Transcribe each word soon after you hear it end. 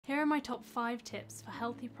Here are my top 5 tips for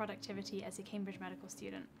healthy productivity as a Cambridge medical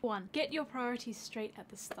student. 1. Get your priorities straight at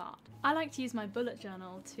the start. I like to use my bullet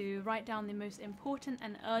journal to write down the most important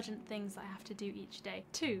and urgent things I have to do each day.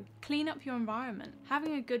 2. Clean up your environment.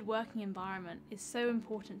 Having a good working environment is so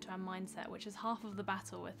important to our mindset, which is half of the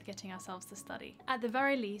battle with getting ourselves to study. At the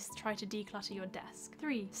very least, try to declutter your desk.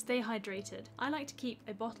 3. Stay hydrated. I like to keep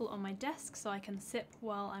a bottle on my desk so I can sip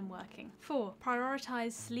while I'm working. 4.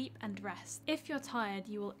 Prioritize sleep and rest. If you're tired,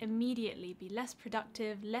 you will immediately be less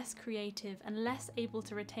productive, less creative, and less able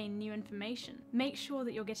to retain new information. Make sure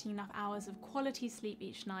that you're getting enough hours of quality sleep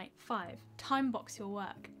each night. 5. Time box your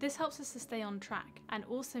work. This helps us to stay on track and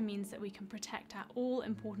also means that we can protect our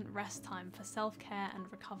all-important rest time for self-care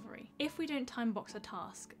and recovery. If we don't time box a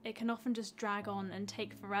task, it can often just drag on and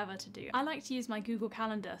take forever to do. I like to use my Google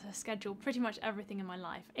Calendar to schedule pretty much everything in my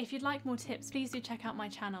life. If you'd like more tips, please do check out my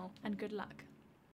channel, and good luck.